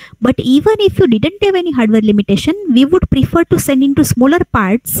limitation. But even if you didn't have any hardware limitation, we would prefer to send into smaller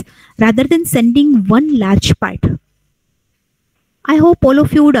parts rather than sending one large part. I hope all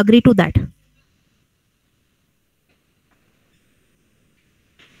of you would agree to that.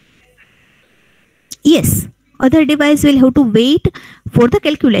 Yes, other device will have to wait for the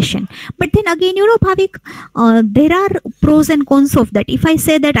calculation. But then again, you know, Bhavik, there are pros and cons of that. If I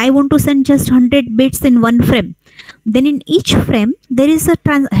say that I want to send just 100 bits in one frame, then in each frame there is a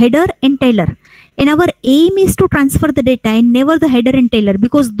header and tailer. And our aim is to transfer the data and never the header and tailer,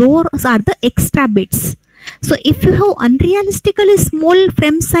 because those are the extra bits. So if you have unrealistically small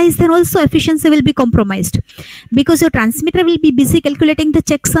frame size, then also efficiency will be compromised, because your transmitter will be busy calculating the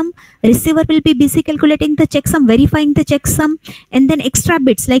checksum, receiver will be busy calculating the checksum, verifying the checksum, and then extra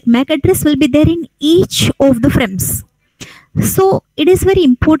bits like MAC address will be there in each of the frames. So it is very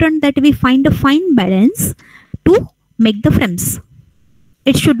important that we find a fine balance to make the frames.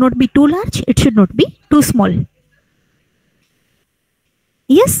 It should not be too large, it should not be too small.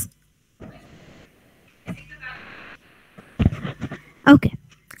 Yes? Okay.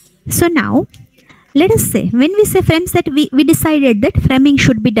 So now, let us say, when we say frames, that we decided that framing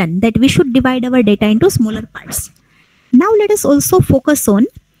should be done, that we should divide our data into smaller parts. Now let us also focus on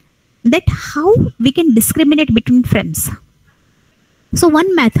that how we can discriminate between frames. So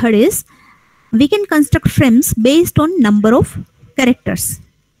one method is we can construct frames based on number of characters.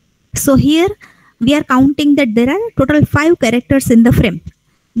 So here we are counting that there are total 5 characters in the frame.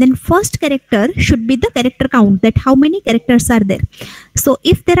 Then first character should be the character count, that how many characters are there. So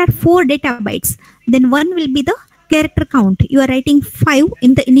if there are 4 data bytes, then one will be the character count. You are writing 5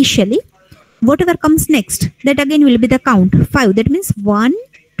 in the initially. Whatever comes next, that again will be the count 5. That means 1,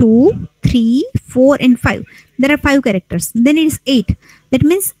 2, 3, 4 and 5. There are 5 characters. Then it is 8. That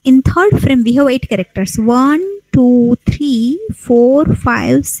means in third frame we have 8 characters. 1, 2, 3, 4,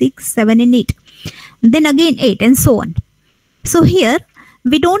 5, 6, 7 and 8. Then again 8 and so on. So here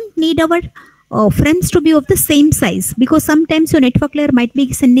we don't need our frames to be of the same size, because sometimes your network layer might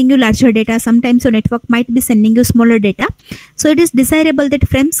be sending you larger data, sometimes your network might be sending you smaller data. So it is desirable that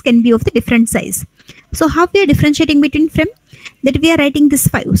frames can be of the different size. So how we are differentiating between frame? That we are writing this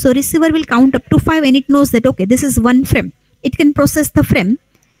 5. So receiver will count up to 5 and it knows that okay, this is one frame. It can process the frame.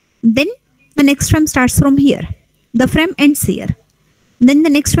 Then the next frame starts from here. The frame ends here. Then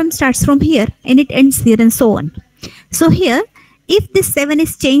the next frame starts from here and it ends here and so on. So here, if this 7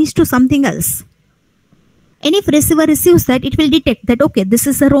 is changed to something else, and if receiver receives that, it will detect that okay, this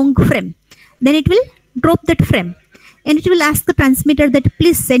is a wrong frame. Then it will drop that frame and it will ask the transmitter that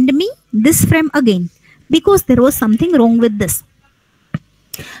please send me this frame again, because there was something wrong with this.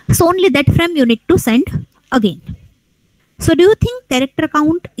 So only that frame you need to send again. So do you think character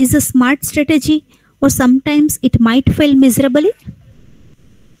count is a smart strategy, or sometimes it might fail miserably?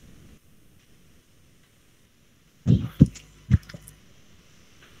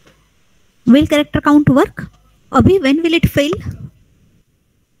 Will character count work? Abhi, when will it fail?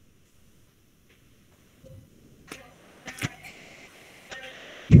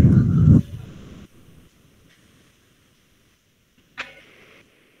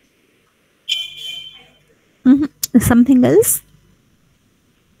 something else?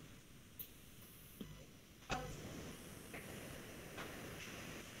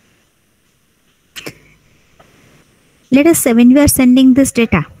 Let us say when we are sending this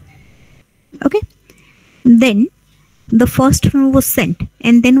data, okay, then the first frame was sent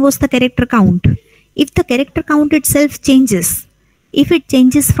and then was the character count. If the character count itself changes, if it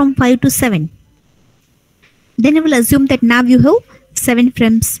changes from 5 to 7, then you will assume that now you have 7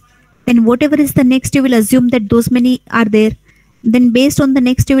 frames. Then whatever is the next, you will assume that those many are there. Then based on the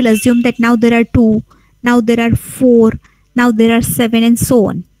next, you will assume that now there are 2, now there are 4, now there are 7, and so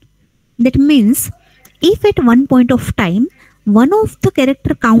on. That means if at one point of time one of the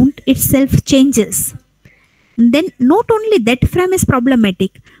character count itself changes, then not only that frame is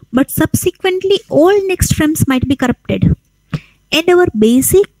problematic, but subsequently all next frames might be corrupted. And our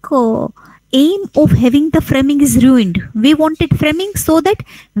basic aim of having the framing is ruined. We wanted framing so that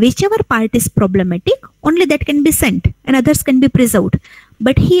whichever part is problematic, only that can be sent and others can be preserved.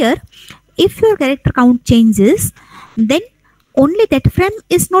 But here, if your character count changes, then only that frame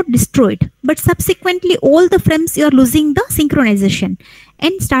is not destroyed, but subsequently all the frames you are losing the synchronization.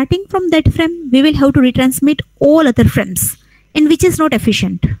 And starting from that frame, we will have to retransmit all other frames, and which is not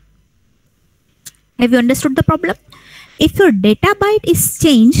efficient. Have you understood the problem? If your data byte is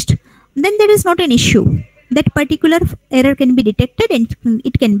changed, then there is not an issue. That particular error can be detected and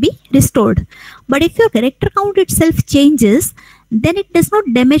it can be restored. But if your character count itself changes, then it does not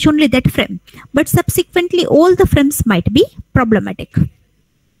damage only that frame, but subsequently all the frames might be problematic.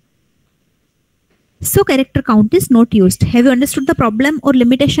 So character count is not used. Have you understood the problem or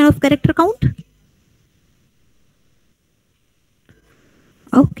limitation of character count?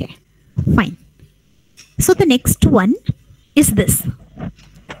 Okay, fine. So the next one is this.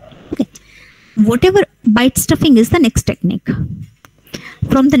 Okay, whatever byte stuffing is the next technique.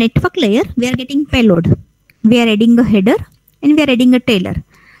 From the network layer, we are getting payload. We are adding a header and we are adding a trailer.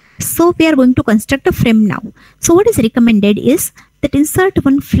 So we are going to construct a frame now. So what is recommended is that insert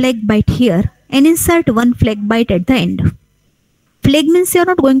one flag byte here and insert one flag byte at the end. Flag means you are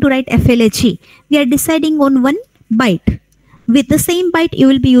not going to write FLAG. We are deciding on one byte. With the same byte you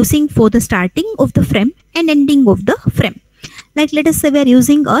will be using for the starting of the frame and ending of the frame. Like let us say we are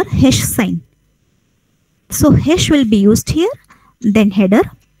using our hash sign. So hash will be used here, then header,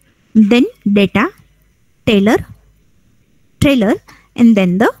 then data, trailer, and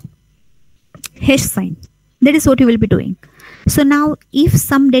then the hash sign. That is what you will be doing. So now if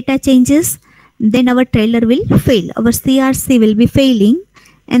some data changes, then our trailer will fail. Our CRC will be failing,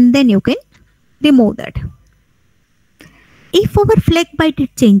 and then you can remove that. If our flag byte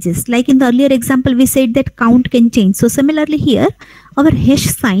it changes, like in the earlier example we said that count can change. So similarly here, our hash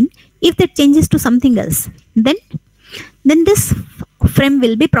sign, if that changes to something else, then this frame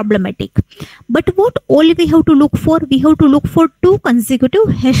will be problematic. But what all we have to look for? We have to look for 2 consecutive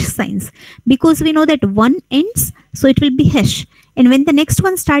hash signs, because we know that one ends, so it will be hash. And when the next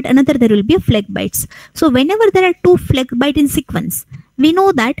one start, another, there will be a flag bytes. So whenever there are 2 flag byte in sequence, we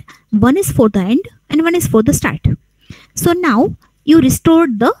know that one is for the end and one is for the start. So now you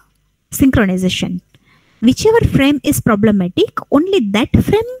restored the synchronization. Whichever frame is problematic, only that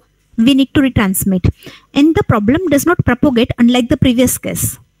frame we need to retransmit, and the problem does not propagate unlike the previous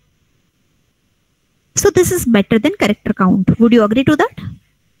case. So this is better than character count. Would you agree to that?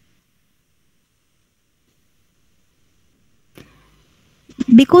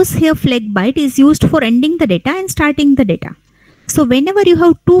 Because here flag byte is used for ending the data and starting the data. So whenever you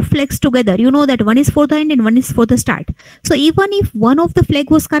have 2 flags together, you know that one is for the end and one is for the start. So even if one of the flag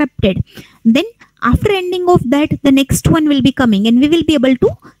was corrupted, then after ending of that, the next one will be coming and we will be able to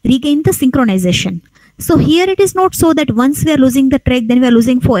regain the synchronization. So here it is not so that once we are losing the track, then we are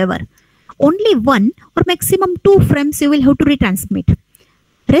losing forever. Only 1 or maximum 2 frames you will have to retransmit.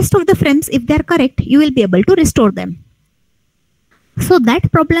 Rest of the frames, if they are correct, you will be able to restore them. So that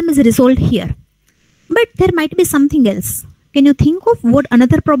problem is resolved here. But there might be something else. Can you think of what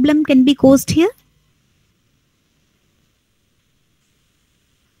another problem can be caused here?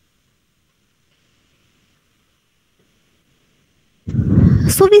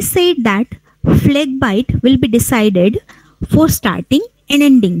 So we said that flag byte will be decided for starting and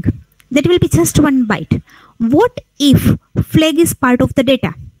ending. That will be just one byte. What if flag is part of the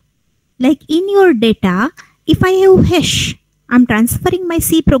data? Like in your data, if I have hash, I'm transferring my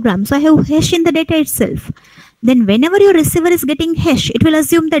C program, so I have hash in the data itself. Then whenever your receiver is getting hash, it will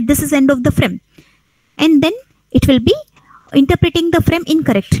assume that this is end of the frame. And then it will be interpreting the frame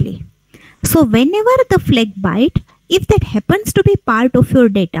incorrectly. So whenever the flag byte, if that happens to be part of your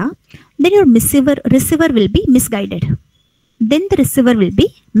data, then your receiver will be misguided. then the receiver will be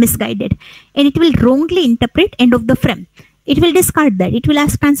misguided and it will wrongly interpret end of the frame. It will discard that. It will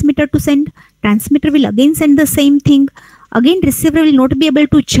ask transmitter to send. Transmitter will again send the same thing. Again, receiver will not be able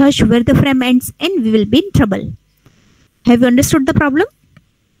to judge where the frame ends and we will be in trouble. Have you understood the problem?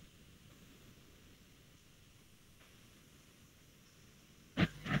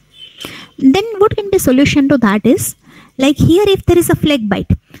 Then what can be solution to that is, like here if there is a flag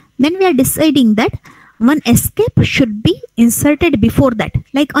byte, then we are deciding that one escape should be inserted before that.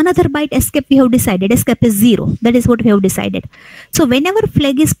 Like another byte escape we have decided, escape is 0. That is what we have decided. So whenever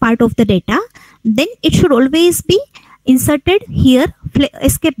flag is part of the data, then it should always be inserted here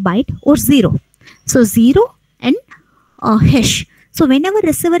escape byte or 0. So 0 and hash. So whenever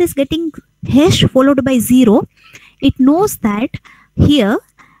receiver is getting hash followed by 0, it knows that here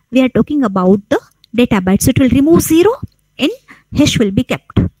we are talking about the data byte. So it will remove 0 and hash will be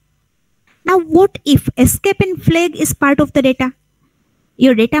kept. Now what if escape and flag is part of the data?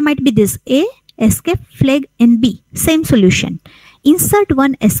 Your data might be this: A, escape, flag and B. Same solution. Insert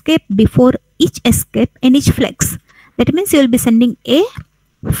one escape before each escape and each flags. That means you will be sending A,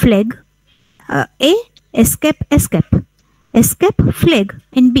 flag, A, escape, escape, escape, flag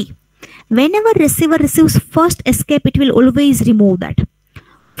and B. Whenever receiver receives first escape, it will always remove that.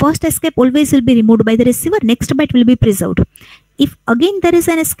 First escape always will be removed by the receiver. Next byte will be preserved. If again there is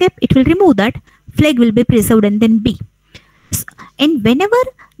an escape, it will remove that. Flag will be preserved and then B. And whenever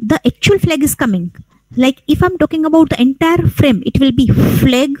the actual flag is coming, like if I'm talking about the entire frame, it will be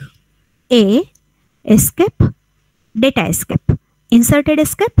flag A, escape, data escape, inserted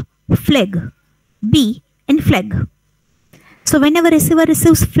escape, flag, B and flag. So whenever receiver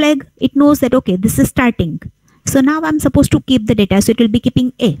receives flag, it knows that okay, this is starting. So now I'm supposed to keep the data. So it will be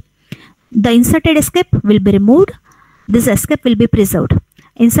keeping A. The inserted escape will be removed. This escape will be preserved.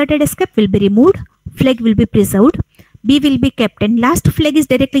 Inserted escape will be removed. Flag will be preserved. B will be kept. And last flag is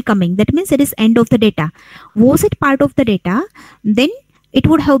directly coming. That means it is end of the data. Was it part of the data? Then it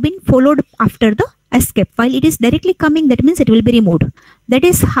would have been followed after the escape. While it is directly coming, that means it will be removed. That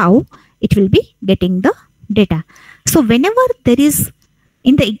is how it will be getting the data. So whenever there is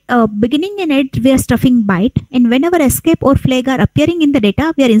in the beginning and end, we are stuffing byte, and whenever escape or flag are appearing in the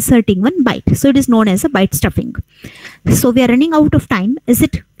data, we are inserting one byte. So it is known as a byte stuffing. So we are running out of time. Is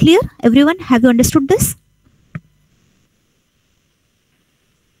it clear, everyone? Have you understood this?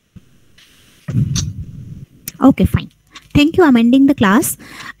 Okay, fine. Thank you. I'm ending the class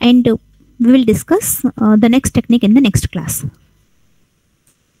and we will discuss the next technique in the next class.